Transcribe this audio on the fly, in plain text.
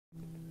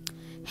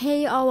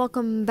Hey all,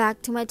 welcome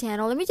back to my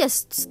channel. Let me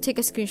just take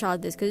a screenshot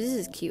of this because this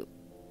is cute.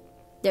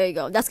 There you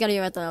go. That's gonna be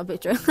my thumbnail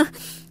picture.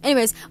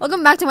 Anyways,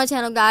 welcome back to my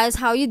channel, guys.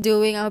 How you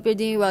doing? I hope you're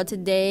doing well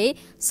today.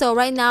 So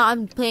right now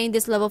I'm playing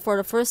this level for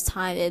the first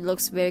time. It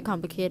looks very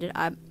complicated.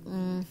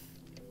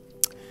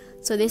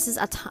 So this is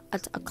at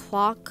a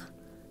clock.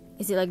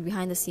 Is it like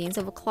behind the scenes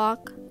of a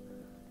clock?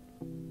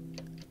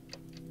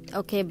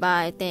 Okay,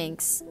 bye.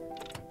 Thanks.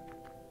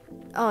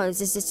 Oh, it's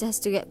just has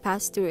to get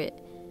past through it.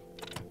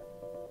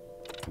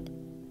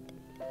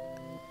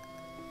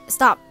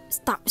 Stop.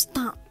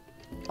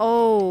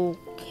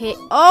 Okay.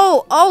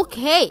 Oh,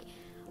 okay.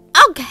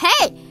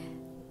 Okay.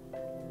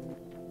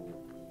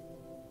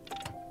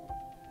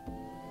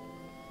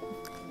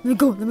 Let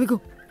me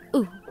go.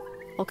 Ooh.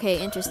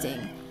 Okay,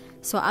 interesting.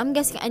 So I'm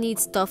guessing I need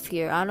stuff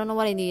here. I don't know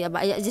what I need,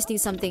 but I just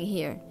need something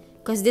here.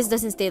 Because this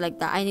doesn't stay like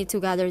that. I need to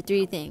gather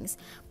 3 things.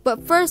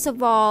 But first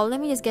of all, let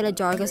me just get a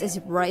jar because it's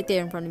right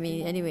there in front of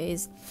me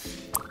anyways.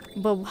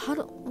 But what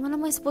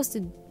am I supposed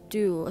to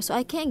do? So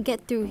I can't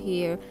get through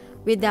here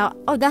without...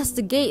 Oh, that's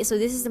the gate. So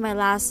this is my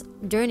last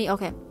journey.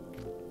 Okay.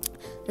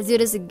 Let's do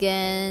this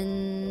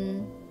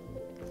again.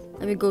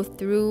 Let me go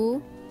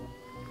through.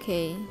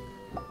 Okay.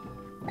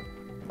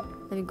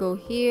 Let me go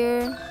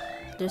here.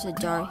 There's a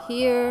jar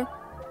here.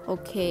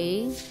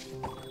 Okay.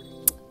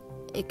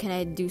 Can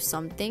I do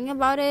something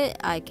about it?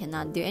 I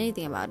cannot do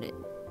anything about it.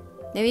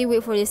 Let me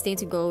wait for this thing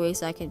to go away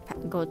so I can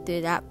go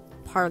through that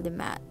part of the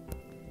map.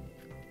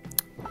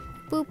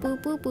 Boop,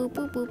 boop, boop, boop,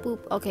 boop, boop, boop.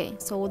 Okay,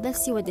 so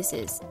let's see what this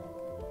is.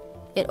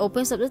 It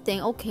opens up the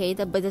thing. Okay,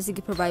 but does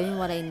it provide me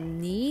what I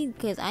need?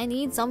 Because I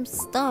need some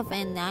stuff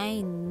and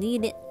I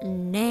need it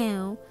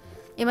now.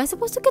 Am I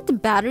supposed to get the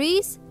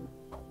batteries?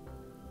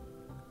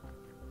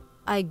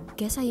 I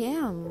guess I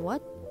am.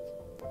 What?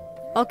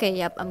 Okay,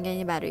 yep, I'm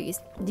getting batteries.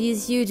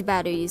 These huge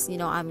batteries, you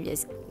know, I'm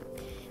just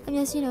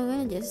you know,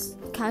 gonna just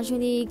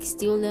casually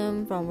steal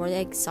them from where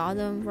I saw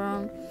them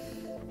from.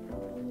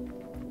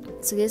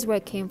 So this is where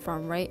it came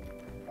from, right?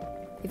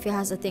 If it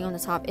has a thing on the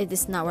top, it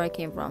is not where it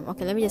came from.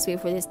 Okay, let me just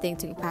wait for this thing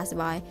to pass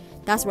by.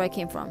 That's where I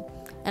came from.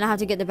 And I have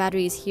to get the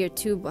batteries here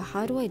too, but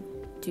how do I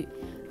do...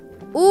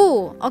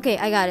 Ooh, okay,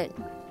 I got it.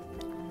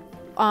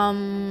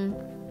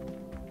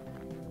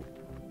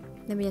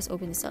 Let me just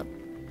open this up.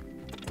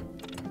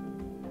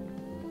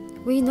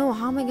 Wait, no,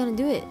 how am I gonna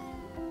do it?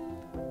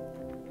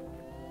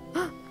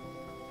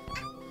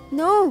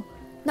 No!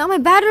 Not my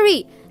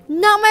battery!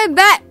 Not my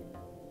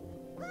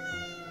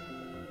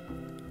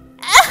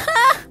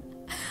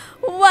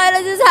Why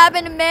does this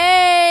happen to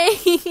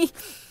me?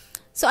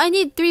 So I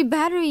need 3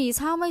 batteries.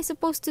 How am I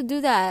supposed to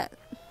do that?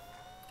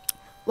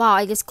 Wow,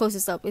 I just closed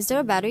this up. Is there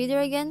a battery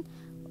there again?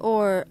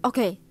 Or...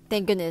 Okay,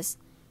 thank goodness.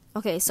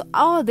 Okay, so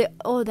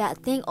that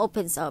thing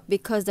opens up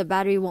because the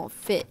battery won't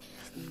fit.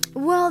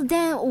 Well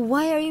then,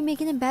 why are you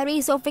making the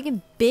battery so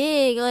freaking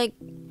big? Like,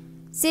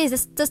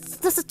 sis,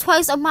 that's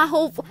twice of my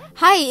whole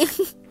height.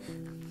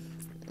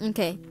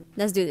 Okay,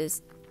 let's do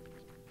this.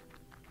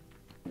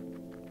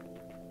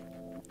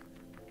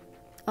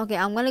 Okay,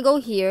 I'm gonna go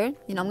here.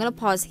 You know, I'm gonna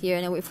pause here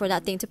and wait for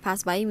that thing to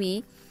pass by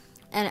me.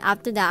 And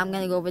after that, I'm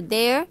gonna go over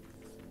there.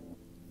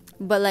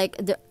 But like,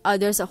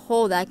 there's a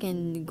hole that I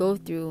can go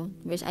through,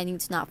 which I need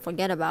to not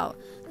forget about.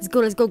 Let's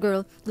go,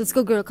 girl. Let's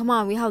go, girl. Come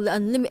on, we have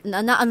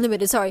not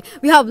unlimited. Sorry,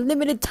 we have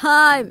limited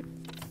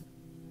time.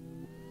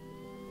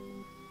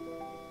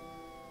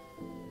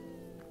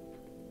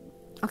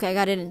 Okay, I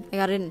got it in.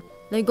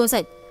 Let me go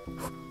inside.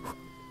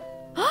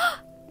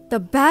 The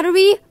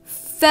battery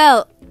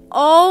fell.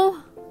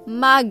 Oh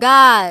my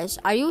gosh,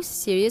 are you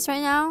serious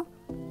right now?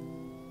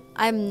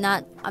 I'm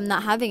not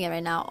having it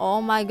right now.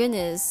 Oh my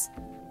goodness.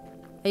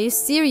 Are you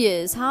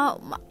serious? How?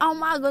 Oh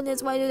my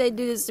goodness! Why do they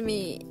do this to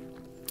me?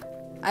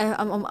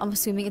 I'm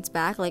assuming it's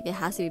back. Like it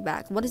has to be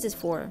back. What is this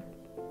for?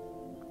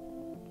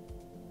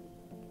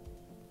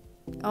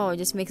 Oh, it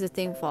just makes the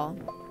thing fall.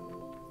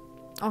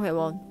 Okay,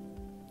 well,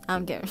 I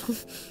don't care.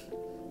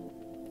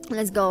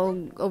 Let's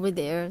go over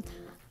there.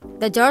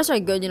 The jars are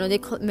good, you know. They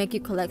make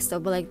you collect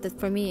stuff, but like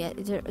for me,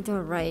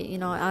 they're right. You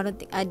know, I don't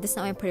think that's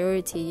not my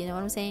priority. You know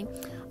what I'm saying?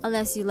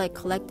 Unless you like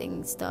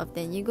collecting stuff,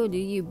 then you go do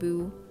you,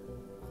 boo.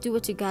 Do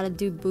what you gotta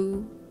do,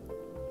 boo.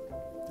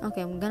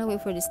 Okay, I'm gonna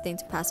wait for this thing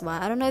to pass by.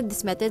 I don't know if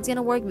this method's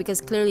gonna work because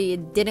clearly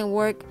it didn't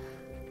work.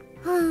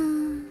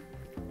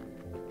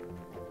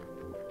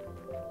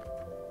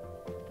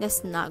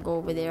 Let's not go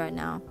over there right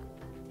now.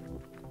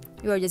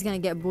 You are just gonna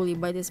get bullied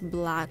by this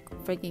black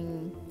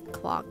freaking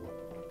clock.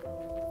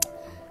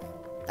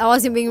 I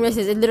wasn't being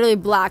racist. It's literally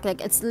black. Like,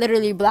 it's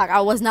literally black.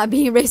 I was not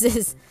being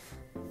racist.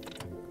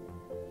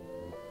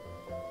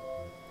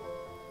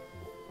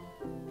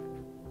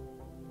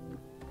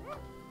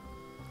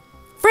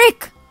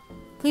 Frick!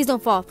 Please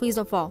don't fall. Please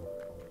don't fall.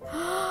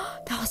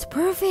 That was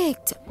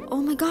perfect.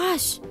 Oh my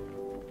gosh.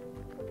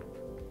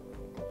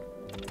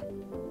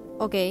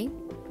 Okay.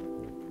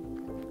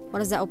 What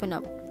does that open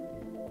up?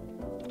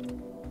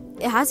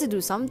 It has to do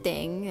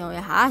something. You know,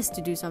 it has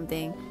to do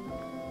something.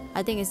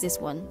 I think it's this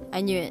one.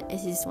 I knew it.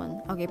 It's this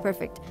one. Okay,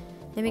 perfect.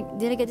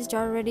 Did I get this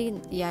jar already?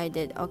 Yeah, I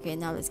did. Okay,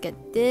 now let's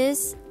get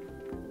this.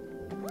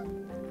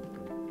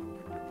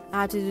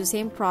 I have to do the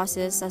same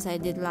process as I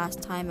did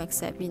last time,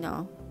 except, you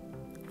know,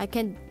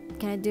 can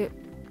I do it?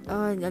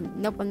 Oh,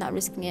 nope, I'm not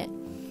risking it.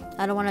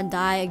 I don't want to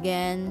die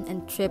again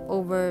and trip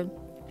over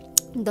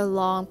the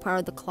long part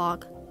of the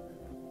clock.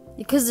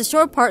 Because the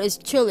short part is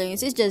chilling.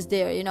 It's just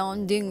there, you know,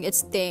 doing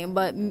its thing.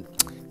 But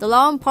the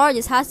long part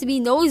just has to be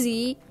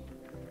nosy.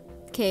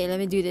 Okay, let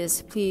me do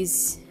this,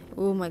 please.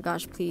 Oh my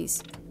gosh,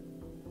 please.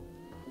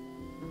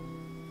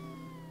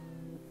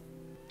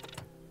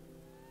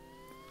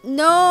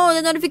 No,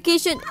 the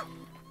notification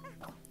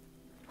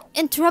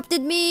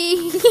interrupted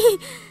me.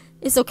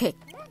 It's okay.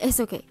 It's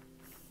okay.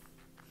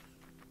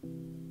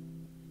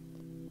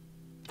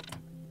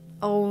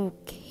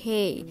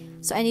 Okay.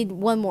 So I need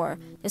one more.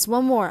 There's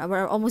one more.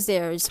 We're almost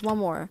there. Just one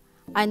more.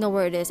 I know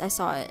where it is. I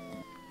saw it.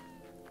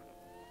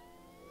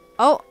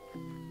 Oh.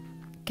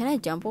 Can I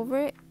jump over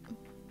it?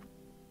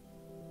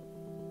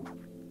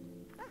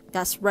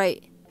 That's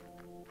right.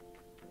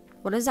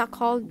 What is that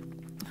called?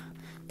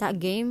 That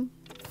game?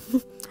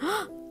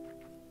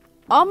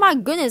 Oh my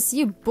goodness,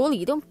 you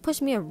bully. Don't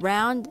push me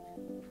around.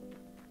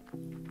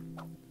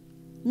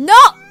 No!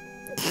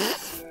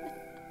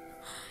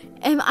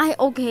 Am I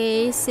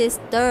okay,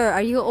 sister?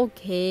 Are you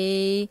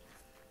okay?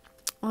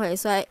 Okay,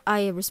 so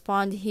I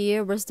respond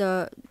here. Where's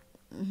the...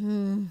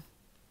 I'm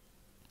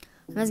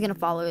just gonna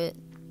follow it.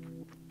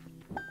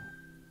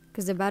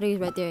 Because the battery is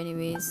right there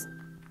anyways.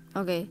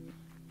 Okay.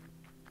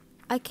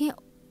 I can't...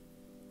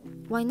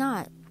 Why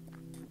not?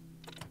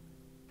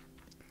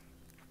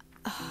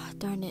 Ah,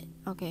 darn it.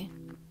 Okay.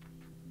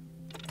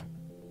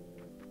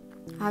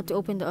 I have to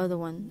open the other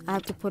one. I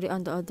have to put it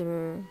on the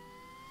other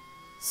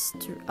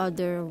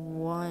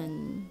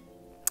one.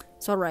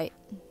 It's alright.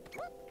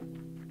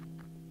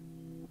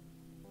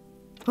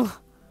 Oh,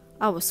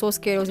 I was so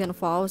scared I was gonna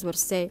fall. I was about to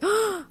say,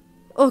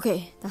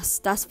 okay,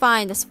 that's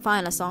fine. That's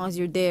fine as long as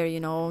you're there, you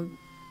know.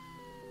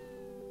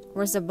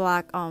 Where's the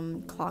black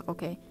clock?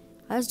 Okay,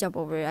 I'll just jump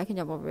over it. I can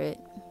jump over it.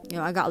 You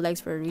know, I got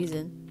legs for a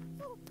reason.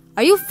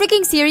 Are you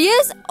freaking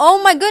serious?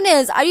 Oh my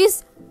goodness! Are you?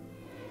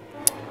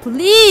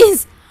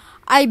 Please,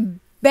 I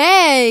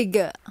beg.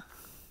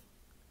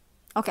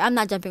 Okay, I'm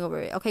not jumping over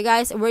it. Okay,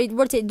 guys, we're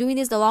doing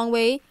this the long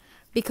way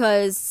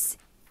because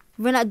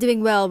we're not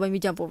doing well when we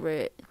jump over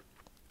it.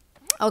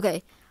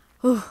 Okay.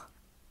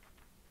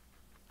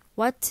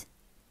 What?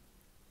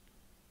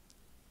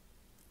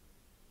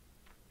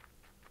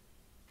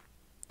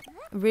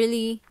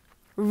 Really?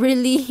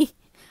 Really?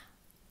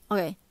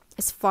 Okay,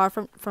 it's far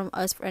from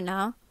us for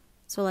now.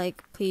 So,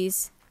 like,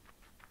 please.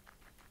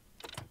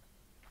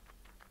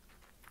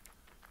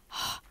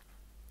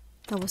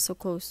 That was so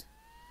close.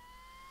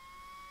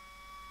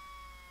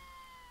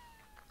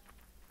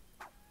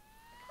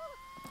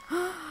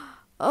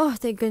 Oh,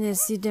 thank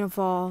goodness you didn't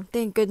fall.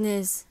 Thank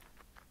goodness.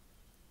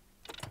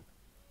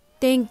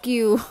 Thank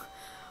you.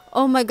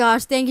 Oh my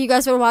gosh, thank you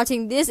guys for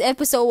watching. This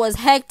episode was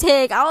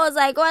hectic. I was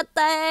like, what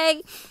the heck?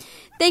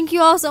 Thank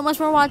you all so much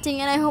for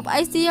watching, and I hope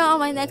I see you on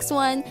my next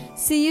one.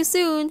 See you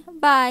soon.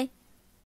 Bye.